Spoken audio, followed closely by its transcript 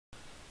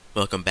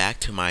Welcome back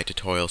to my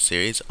tutorial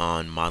series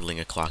on modeling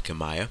a clock in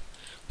Maya.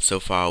 So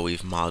far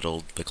we've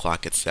modeled the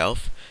clock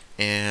itself,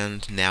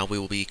 and now we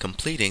will be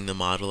completing the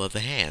model of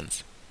the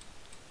hands.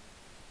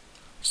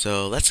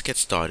 So let's get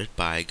started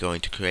by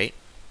going to create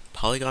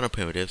polygonal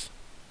primitives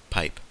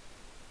pipe.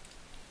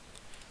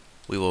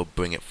 We will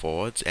bring it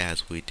forwards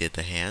as we did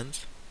the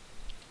hands.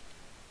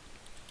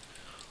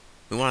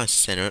 We want to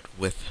center it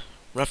with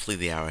roughly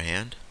the hour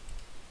hand.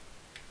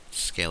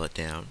 Scale it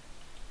down.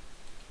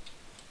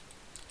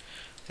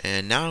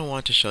 And now I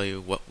want to show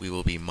you what we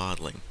will be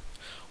modeling.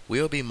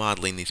 We will be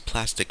modeling these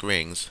plastic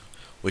rings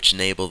which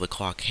enable the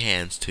clock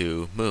hands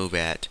to move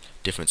at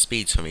different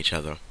speeds from each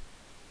other.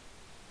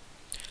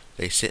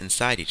 They sit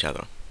inside each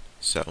other,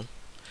 so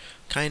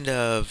kind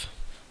of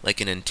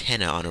like an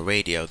antenna on a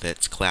radio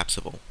that's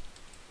collapsible.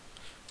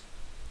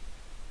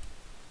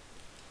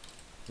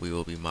 We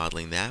will be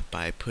modeling that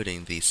by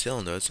putting these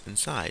cylinders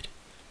inside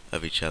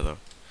of each other.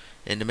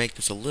 And to make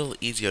this a little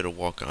easier to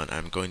walk on,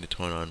 I'm going to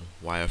turn on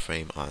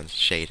wireframe on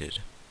shaded.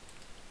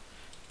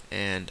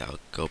 And I'll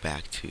go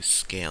back to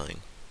scaling.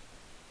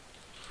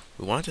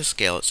 We want to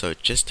scale it so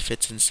it just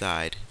fits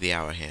inside the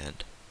hour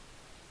hand.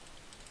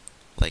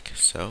 Like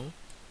so.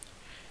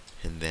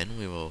 And then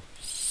we will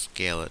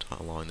scale it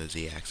along the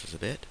z-axis a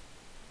bit.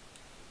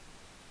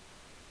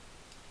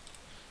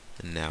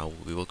 And now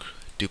we will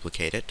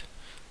duplicate it.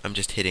 I'm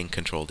just hitting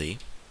Control D.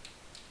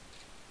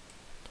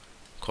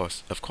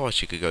 Of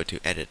course you could go to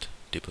Edit,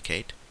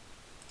 Duplicate.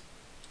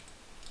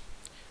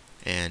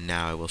 And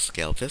now I will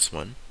scale this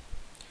one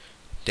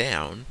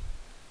down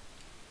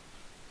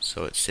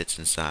so it sits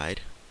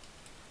inside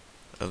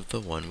of the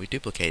one we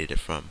duplicated it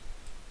from.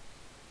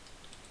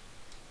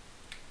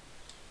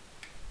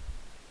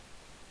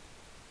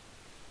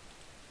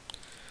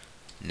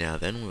 Now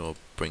then we'll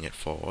bring it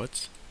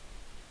forwards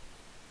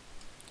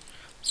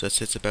so it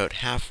sits about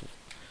a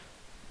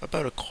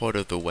quarter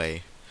of the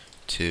way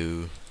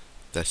to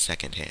the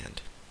second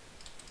hand.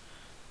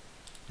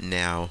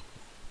 Now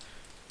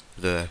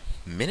the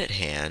minute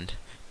hand's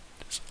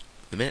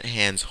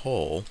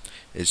hole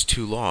is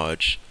too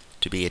large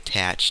to be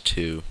attached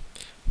to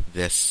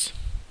this.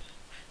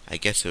 I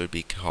guess it would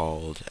be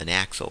called an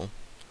axle.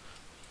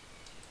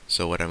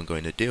 So what I'm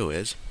going to do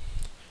is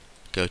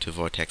go to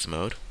vortex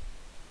mode,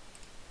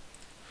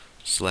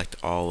 select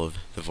all of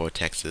the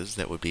vortexes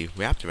that would be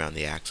wrapped around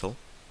the axle,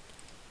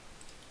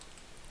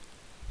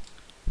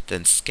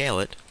 then scale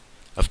it.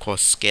 Of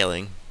course,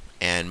 scaling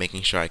and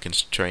making sure I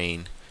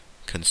constrain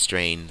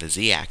the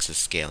z-axis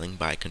scaling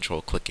by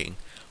control-clicking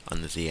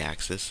on the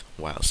z-axis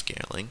while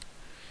scaling,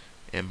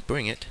 and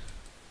bring it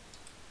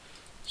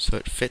so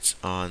it fits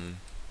on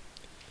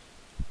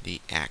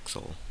the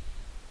axle.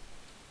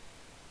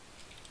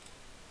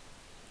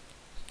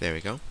 There we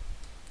go.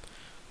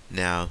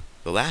 Now,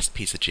 the last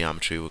piece of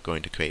geometry we're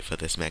going to create for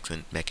this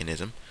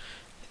mechanism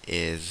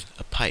is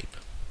a pipe.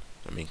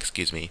 A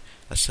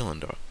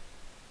cylinder.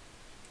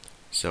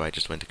 So I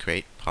just went to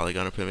create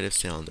polygonal primitive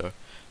cylinder,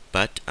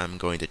 but I'm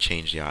going to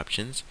change the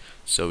options.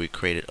 So we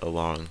create it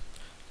along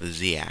the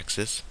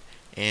z-axis,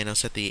 and I'll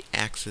set the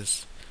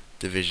axis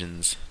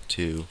divisions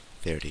to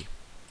 30.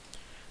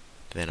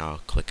 Then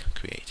I'll click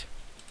Create.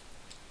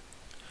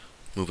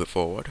 Move it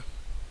forward.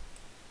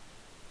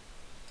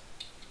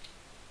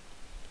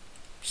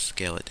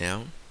 Scale it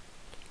down.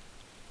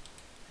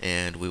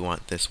 And we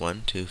want this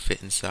one to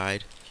fit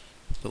inside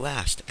the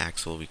last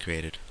axle we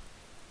created.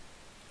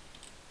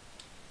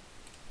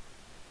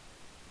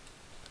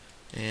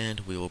 And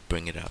we will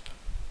bring it up.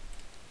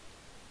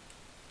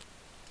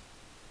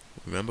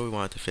 Remember, we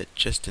want it to fit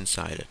just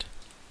inside it.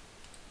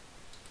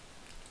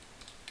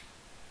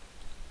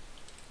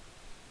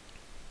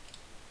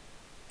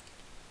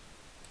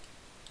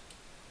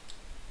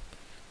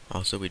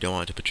 Also, we don't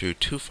want it to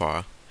protrude too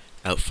far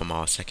out from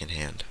our second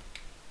hand.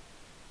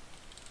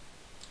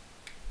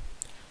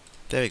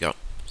 There we go.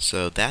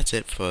 So that's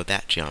it for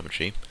that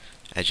geometry.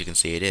 As you can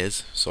see, it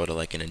is sort of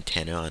like an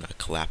antenna on a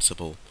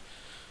collapsible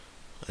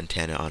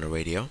antenna on a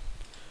radio.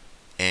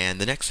 And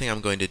the next thing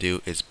I'm going to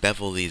do is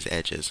bevel these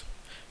edges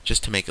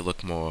just to make it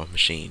look more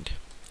machined.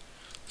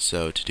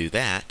 So to do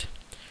that,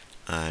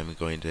 I'm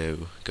going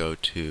to go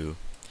to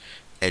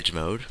Edge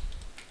Mode.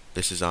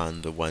 This is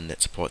on the one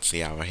that supports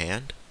the hour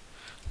hand.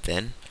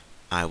 Then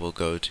I will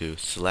go to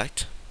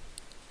Select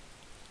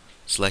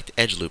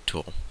Edge Loop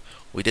Tool.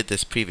 We did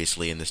this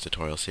previously in this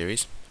tutorial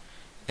series.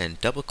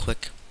 And double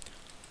click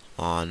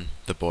on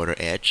the border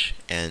edge,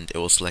 and it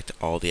will select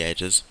all the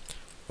edges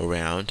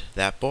around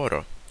that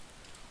border.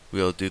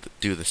 We'll do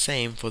the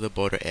same for the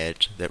border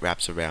edge that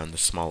wraps around the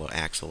smaller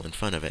axle in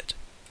front of it.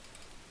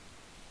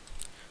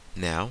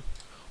 Now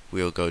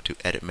we'll go to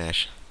Edit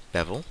Mesh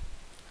Bevel.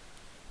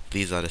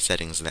 These are the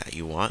settings that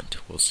you want.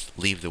 We'll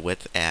leave the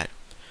width at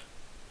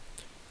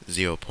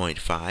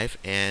 0.5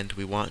 and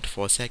we want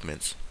 4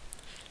 segments.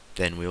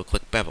 Then we'll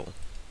click Bevel.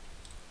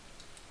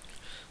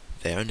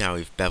 There, now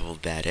we've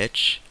beveled that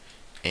edge,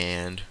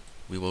 and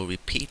we will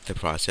repeat the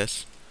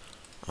process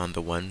on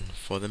the one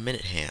for the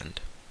minute hand.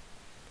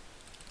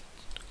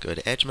 Go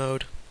to Edge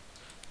Mode,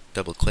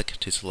 double click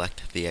to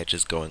select the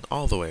edges going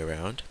all the way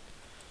around,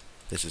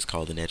 This is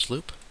called an edge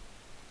loop.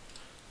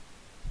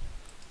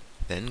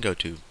 Then go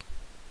to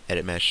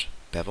Edit Mesh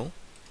Bevel,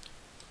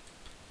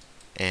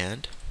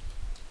 and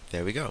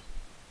there we go.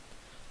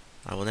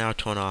 I will now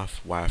turn off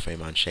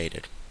wireframe on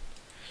shaded.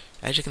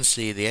 As you can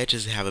see, the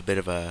edges have a bit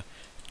of a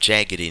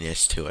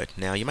jaggediness to it.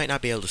 Now, you might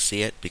not be able to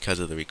see it because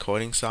of the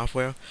recording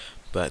software,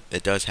 but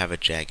it does have a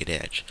jagged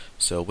edge.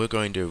 So we're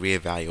going to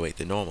reevaluate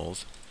the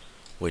normals,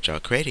 which are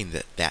creating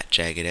that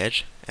jagged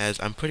edge, as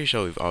I'm pretty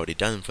sure we've already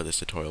done for this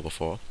tutorial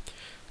before.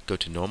 Go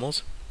to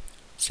Normals,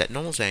 set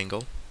Normals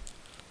Angle,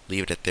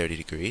 leave it at 30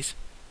 degrees,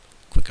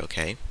 click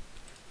OK,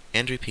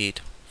 and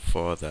repeat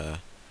for the,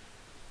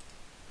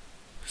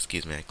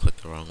 excuse me, I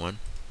clicked the wrong one,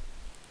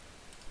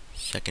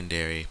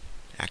 secondary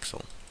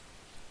axle.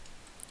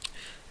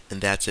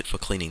 And that's it for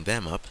cleaning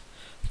them up.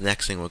 The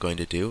next thing we're going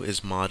to do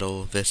is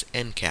model this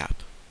end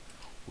cap.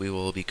 We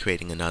will be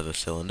creating another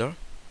cylinder,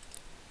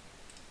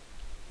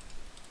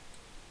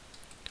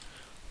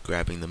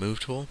 grabbing the move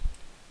tool,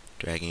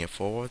 dragging it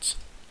forwards,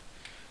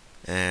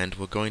 and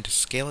we're going to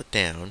scale it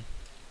down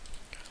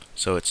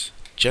so it's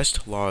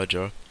just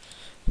larger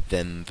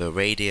than the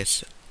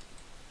radius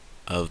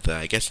of the,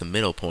 I guess, the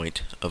middle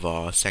point of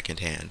our second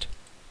hand.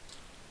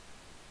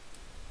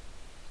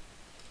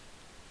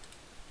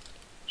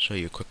 Show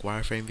you a quick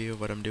wireframe view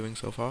of what I'm doing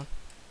so far.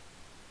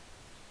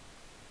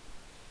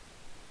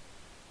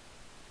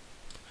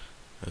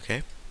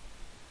 Okay.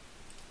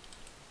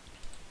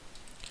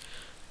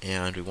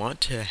 And we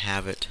want to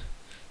have it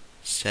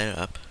set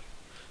up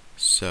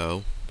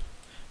so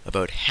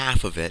about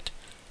half of it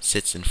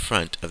sits in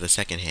front of the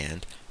second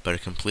hand, but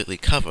it completely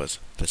covers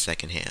the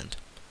second hand.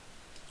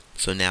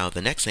 So now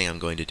the next thing I'm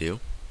going to do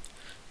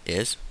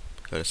is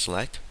go to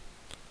Select,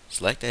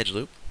 Select Edge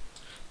Loop.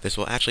 This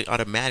will actually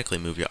automatically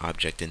move your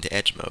object into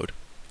edge mode.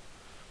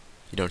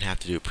 You don't have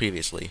to do it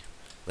previously,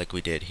 like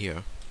we did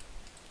here.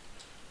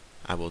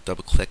 I will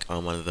double click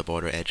on one of the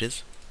border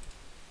edges,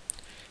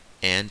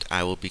 and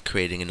I will be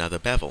creating another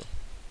bevel.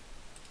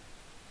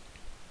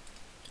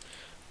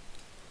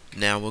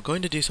 Now we're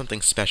going to do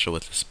something special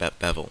with this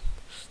bevel.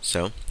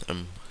 So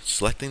I'm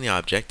selecting the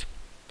object,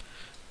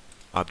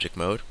 object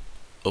mode,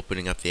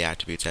 opening up the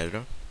attributes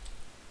editor,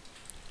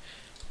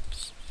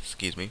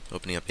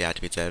 opening up the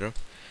attributes editor,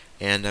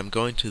 and I'm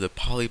going to the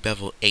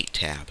Polybevel 8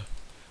 tab.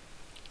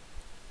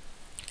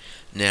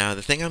 Now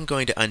the thing I'm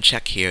going to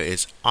uncheck here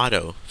is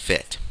Auto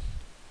Fit.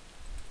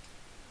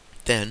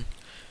 Then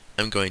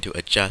I'm going to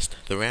adjust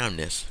the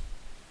roundness.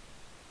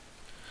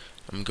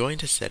 I'm going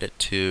to set it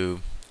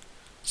to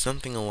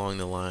something along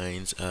the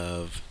lines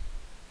of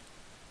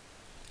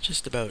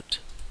just about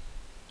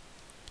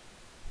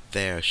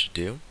there should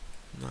do.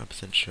 I'm not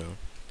 100% sure.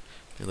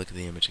 Let me look at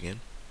the image again.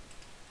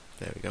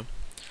 There we go.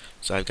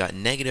 So I've got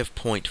negative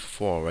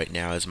 0.4 right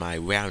now as my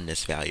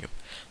roundness value.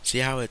 See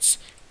how it's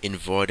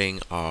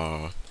inverting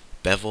our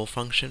bevel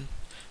function?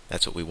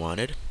 That's what we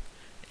wanted.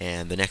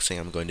 And the next thing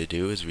I'm going to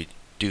do is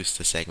reduce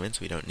the segments.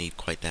 We don't need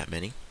quite that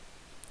many.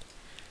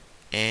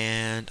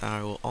 And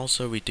I will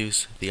also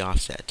reduce the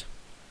offset.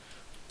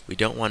 We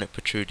don't want it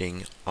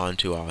protruding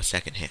onto our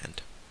second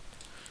hand.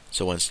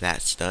 So once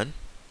that's done,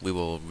 we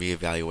will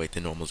reevaluate the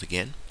normals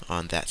again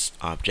on that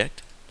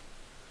object.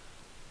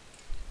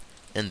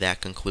 And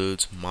that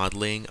concludes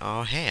modeling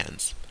our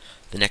hands.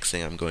 The next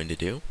thing I'm going to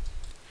do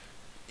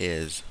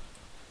is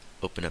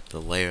open up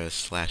the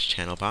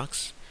layers/channel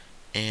box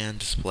and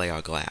display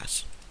our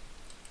glass.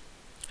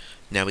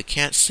 Now we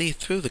can't see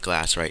through the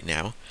glass right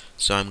now,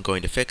 so I'm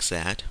going to fix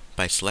that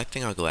by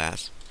selecting our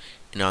glass,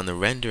 and on the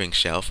rendering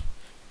shelf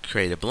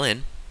create a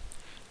blend,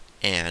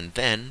 and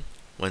then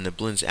when the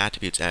blend's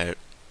attributes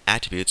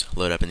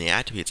load up in the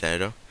attributes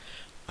editor,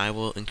 I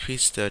will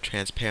increase the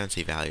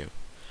transparency value.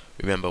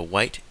 Remember,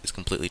 white is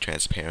completely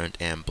transparent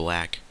and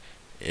black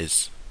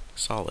is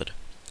solid.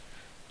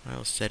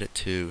 I'll set it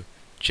to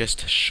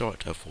just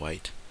short of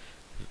white.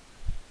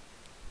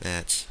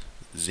 That's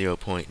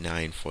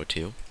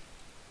 0.942.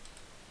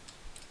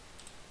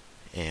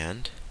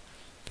 And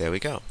there we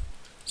go.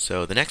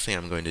 So the next thing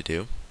I'm going to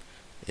do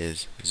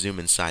is zoom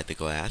inside the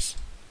glass,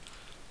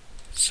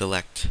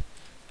 select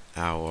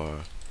our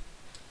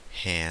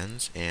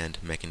hands and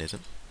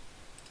mechanism,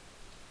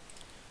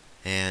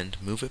 and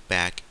move it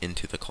back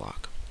into the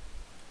clock.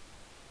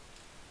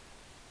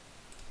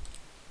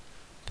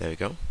 There we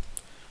go.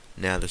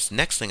 Now this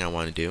next thing I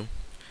want to do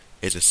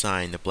is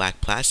assign the black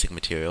plastic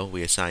material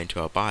we assigned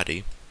to our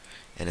body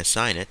and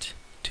assign it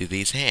to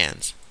these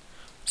hands.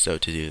 So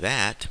to do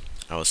that,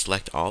 I will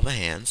select all the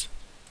hands,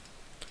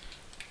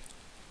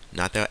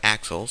 not their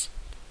axles.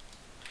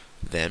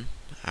 Then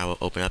I will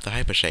open up the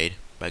hypershade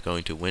by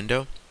going to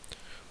Window,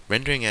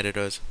 Rendering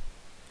Editors,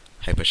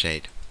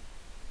 Hypershade.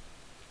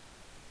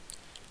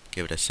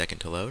 Give it a second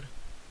to load.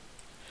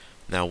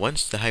 Now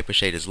once the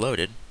hypershade is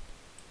loaded,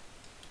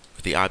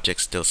 with the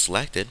object still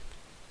selected,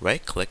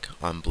 right click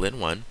on Blend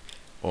 1,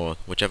 or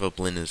whichever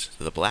blend is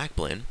the black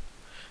blend,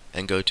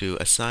 and go to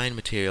Assign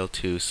Material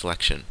to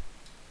Selection.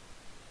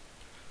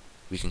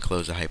 We can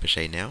close the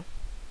hypershade now,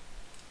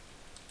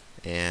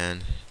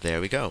 and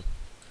there we go.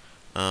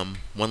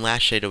 One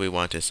last shader we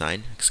want to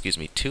assign,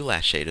 two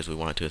last shaders we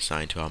want to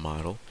assign to our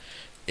model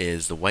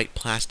is the white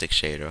plastic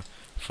shader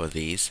for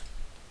these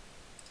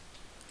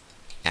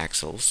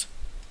axles.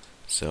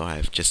 So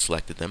I've just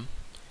selected them.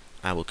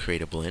 I will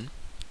create a boolean.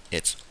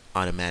 It's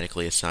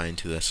automatically assigned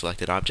to the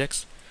selected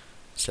objects.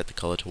 Set the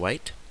color to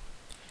white.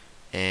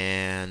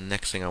 And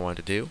next thing I want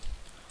to do,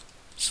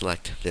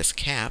 select this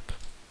cap,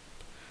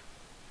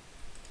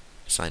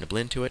 assign a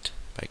boolean to it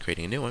by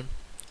creating a new one,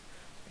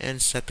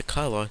 and set the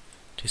color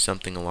to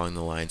something along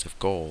the lines of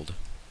gold.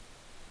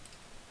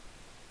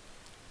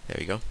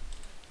 There you go.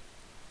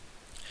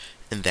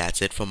 And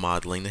that's it for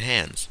modeling the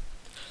hands.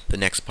 The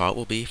next part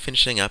will be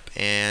finishing up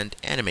and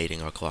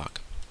animating our clock.